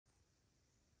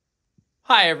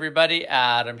Hi everybody,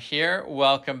 Adam here.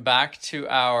 Welcome back to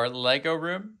our Lego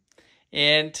room.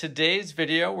 In today's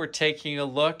video, we're taking a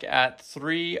look at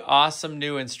 3 awesome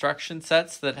new instruction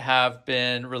sets that have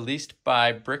been released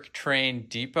by Brick Train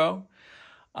Depot.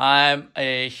 I'm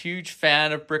a huge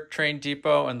fan of Brick Train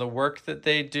Depot and the work that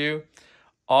they do.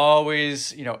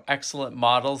 Always, excellent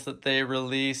models that they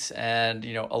release and,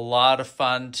 a lot of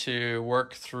fun to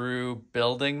work through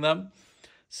building them.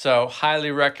 So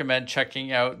highly recommend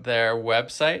checking out their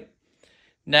website.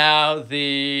 Now,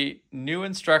 the new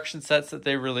instruction sets that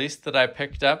they released that I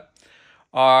picked up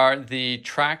are the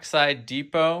Trackside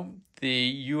Depot,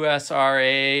 the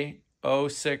USRA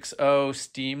 060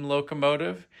 steam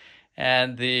locomotive,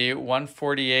 and the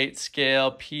 148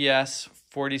 scale PS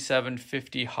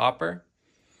 4750 hopper.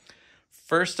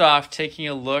 First off, taking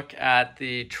a look at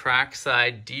the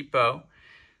Trackside Depot.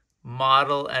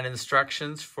 Model and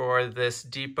instructions for this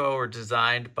depot were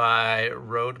designed by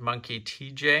Road Monkey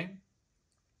TJ.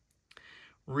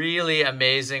 Really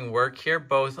amazing work here,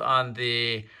 both on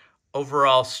the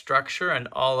overall structure and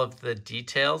all of the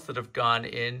details that have gone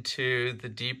into the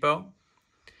depot.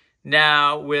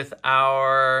 Now, with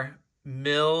our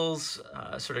mills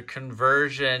sort of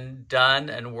conversion done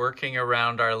and working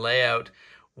around our layout,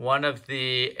 one of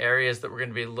the areas that we're going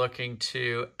to be looking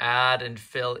to add and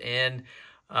fill in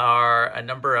are a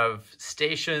number of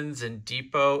stations and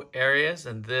depot areas,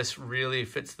 and this really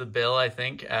fits the bill, I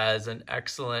think, as an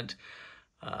excellent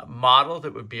model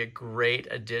that would be a great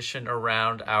addition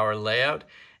around our layout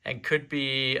and could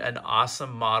be an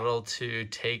awesome model to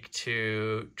take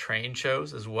to train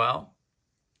shows as well.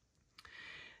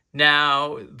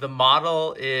 Now, the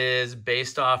model is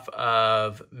based off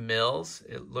of mills.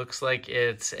 It looks like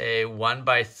it's a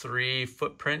 1x3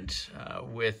 footprint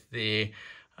with the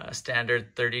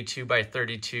standard 32 by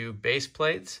 32 base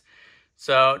plates.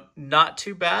 So not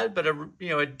too bad, but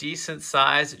a decent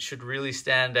size. It should really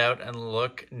stand out and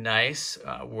look nice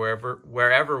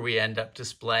wherever we end up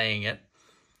displaying it.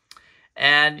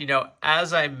 And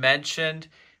as I mentioned,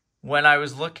 when I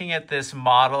was looking at this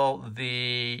model,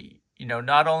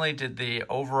 not only did the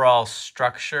overall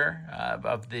structure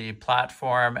of the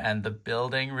platform and the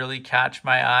building really catch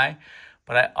my eye,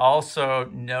 but I also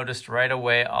noticed right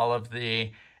away all of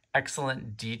the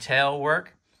excellent detail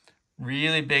work.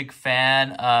 Really big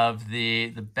fan of the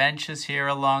benches here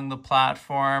along the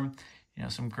platform.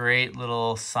 Some great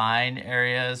little sign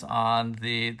areas on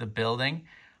the building.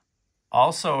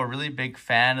 Also a really big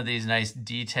fan of these nice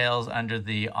details under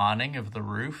the awning of the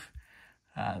roof.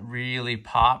 Really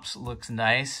pops, looks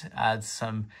nice, adds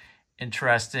some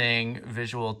interesting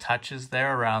visual touches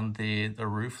there around the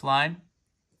roof line.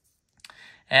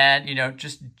 And,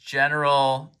 just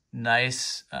general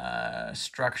nice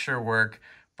structure work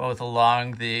both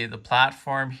along the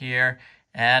platform here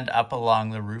and up along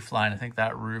the roof line. I think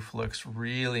that roof looks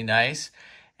really nice,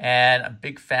 and a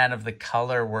big fan of the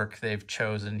color work they've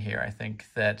chosen here. I think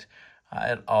that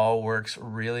it all works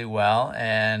really well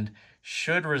and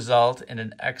should result in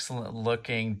an excellent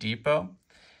looking depot.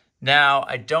 Now,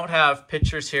 I don't have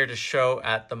pictures here to show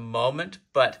at the moment,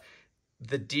 but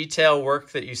the detail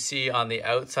work that you see on the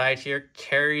outside here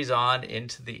carries on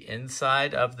into the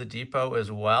inside of the depot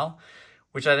as well,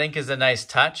 which I think is a nice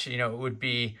touch. It would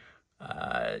be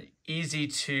easy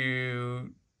to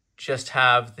just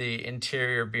have the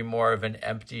interior be more of an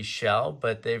empty shell,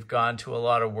 but they've gone to a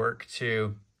lot of work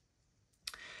to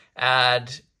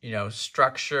add,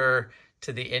 structure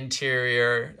to the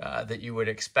interior that you would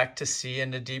expect to see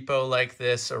in a depot like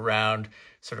this around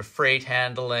sort of freight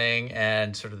handling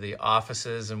and sort of the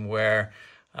offices and where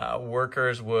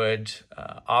workers would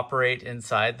operate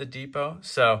inside the depot.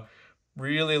 So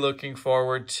really looking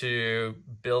forward to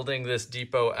building this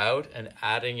depot out and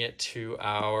adding it to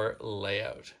our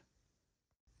layout.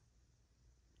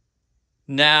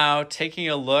 Now, taking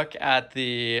a look at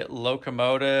the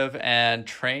locomotive and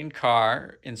train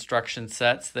car instruction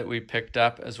sets that we picked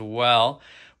up as well.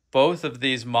 Both of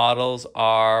these models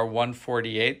are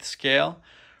 1/48 scale.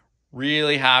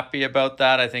 Really happy about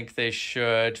that. I think they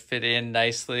should fit in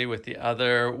nicely with the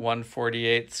other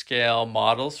 1/48 scale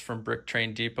models from Brick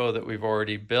Train Depot that we've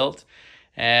already built.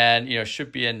 And,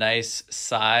 should be a nice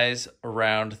size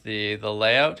around the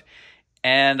layout.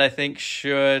 And I think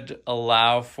should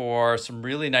allow for some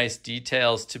really nice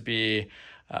details to be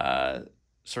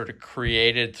sort of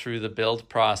created through the build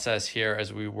process here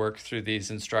as we work through these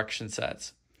instruction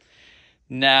sets.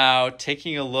 Now,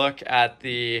 taking a look at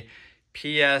the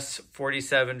PS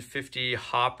 4750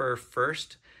 hopper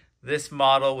first. This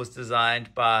model was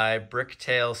designed by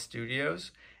Bricktail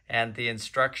Studios, and the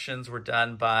instructions were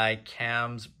done by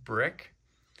Cam's Brick.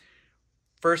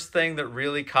 first thing that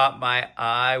really caught my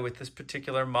eye with this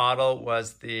particular model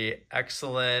was the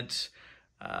excellent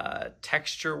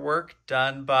texture work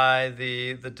done by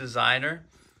the designer.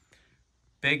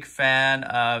 Big fan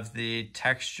of the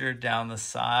texture down the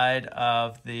side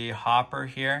of the hopper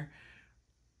here.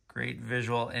 Great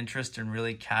visual interest and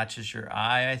really catches your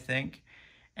eye, I think.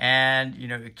 And, you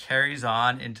know, it carries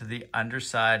on into the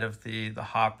underside of the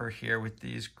hopper here with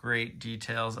these great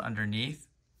details underneath.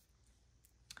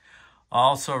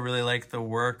 Also really like the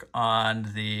work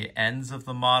on the ends of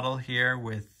the model here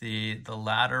with the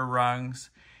ladder rungs.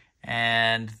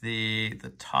 And the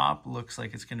top looks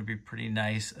like it's going to be pretty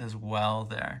nice as well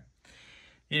there.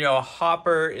 You know, a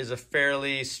hopper is a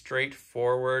fairly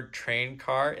straightforward train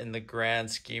car in the grand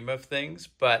scheme of things,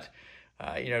 but,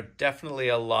 you know, definitely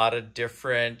a lot of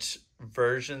different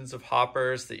versions of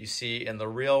hoppers that you see in the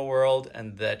real world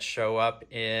and that show up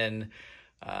in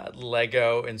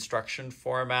Lego instruction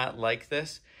format like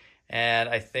this. And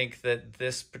I think that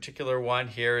this particular one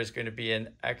here is going to be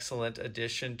an excellent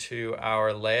addition to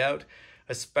our layout,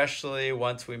 especially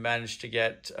once we manage to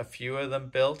get a few of them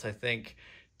built. I think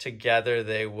together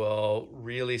they will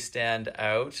really stand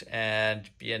out and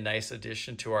be a nice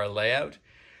addition to our layout.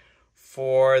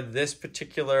 For this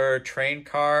particular train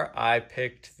car, I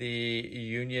picked the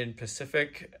Union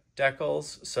Pacific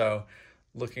decals. So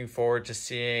looking forward to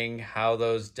seeing how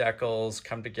those decals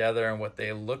come together and what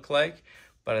they look like.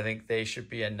 But I think they should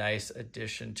be a nice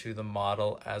addition to the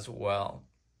model as well.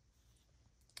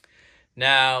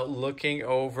 Now, looking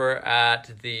over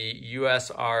at the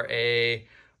USRA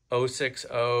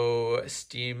 060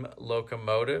 steam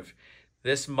locomotive,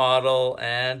 this model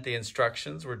and the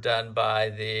instructions were done by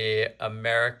the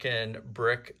American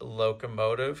Brick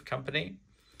Locomotive Company.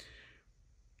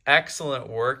 Excellent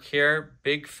work here.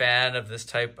 Big fan of this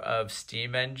type of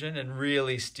steam engine and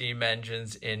really steam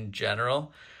engines in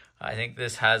general. I think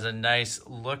this has a nice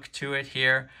look to it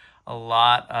here. A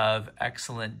lot of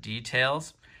excellent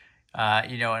details.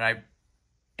 You know, and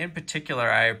in particular,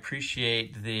 I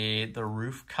appreciate the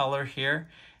roof color here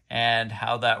and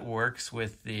how that works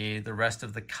with the rest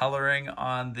of the coloring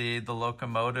on the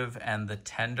locomotive and the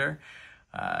tender.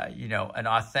 You know, an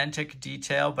authentic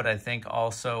detail, but I think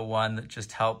also one that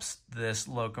just helps this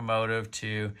locomotive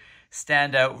to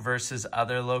stand out versus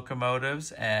other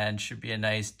locomotives and should be a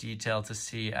nice detail to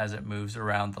see as it moves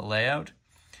around the layout.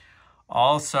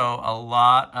 Also, a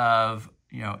lot of,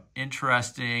 you know,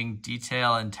 interesting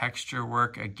detail and texture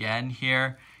work again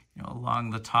here, you know, along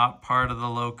the top part of the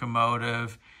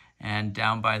locomotive and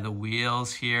down by the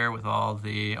wheels here with all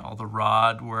the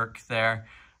rod work there.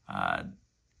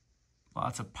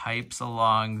 Lots of pipes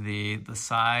along the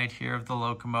side here of the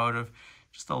locomotive.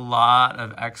 Just a lot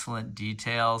of excellent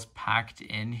details packed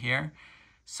in here.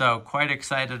 So quite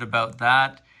excited about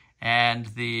that. And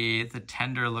the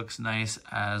tender looks nice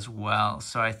as well.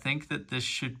 So I think that this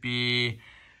should be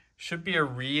a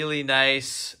really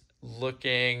nice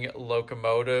looking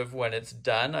locomotive when it's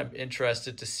done. I'm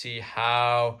interested to see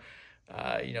how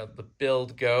you know, the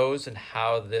build goes and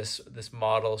how this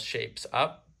model shapes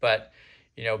up. But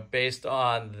you know, based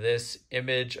on this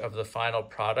image of the final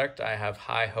product, I have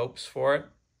high hopes for it.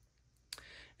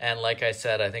 And like I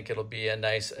said, I think it'll be a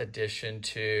nice addition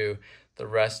to the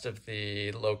rest of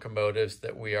the locomotives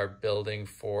that we are building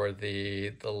for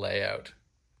the layout.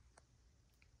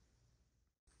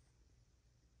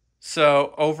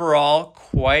 So overall,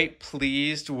 quite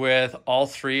pleased with all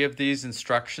three of these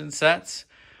instruction sets.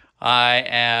 I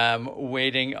am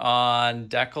waiting on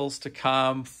decals to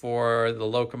come for the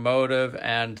locomotive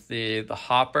and the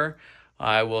hopper.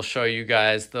 I will show you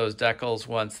guys those decals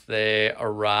once they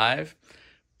arrive.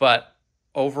 But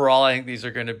overall, I think these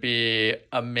are going to be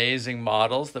amazing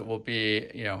models that will be,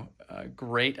 you know,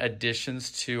 great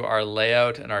additions to our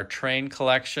layout and our train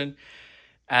collection.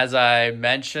 As I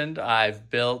mentioned,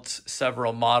 I've built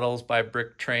several models by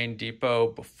Brick Train Depot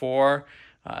before.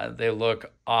 They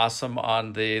look awesome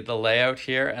on the layout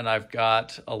here, and I've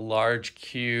got a large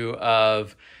queue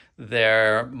of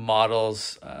their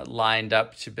models lined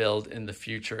up to build in the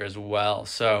future as well.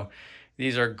 So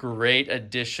these are great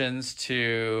additions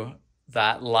to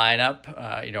that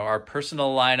lineup, you know, our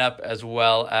personal lineup, as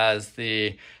well as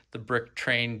the Brick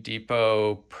Train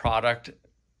Depot product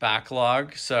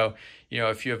backlog. So, you know,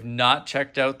 if you have not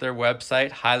checked out their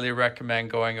website, highly recommend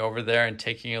going over there and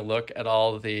taking a look at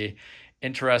all the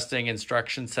interesting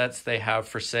instruction sets they have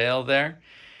for sale there.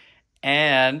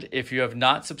 And if you have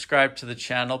not subscribed to the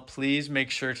channel, please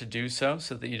make sure to do so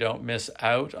that you don't miss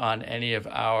out on any of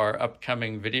our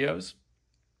upcoming videos.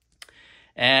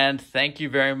 And thank you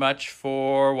very much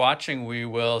for watching. We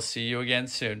will see you again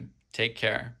soon. Take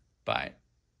care. Bye.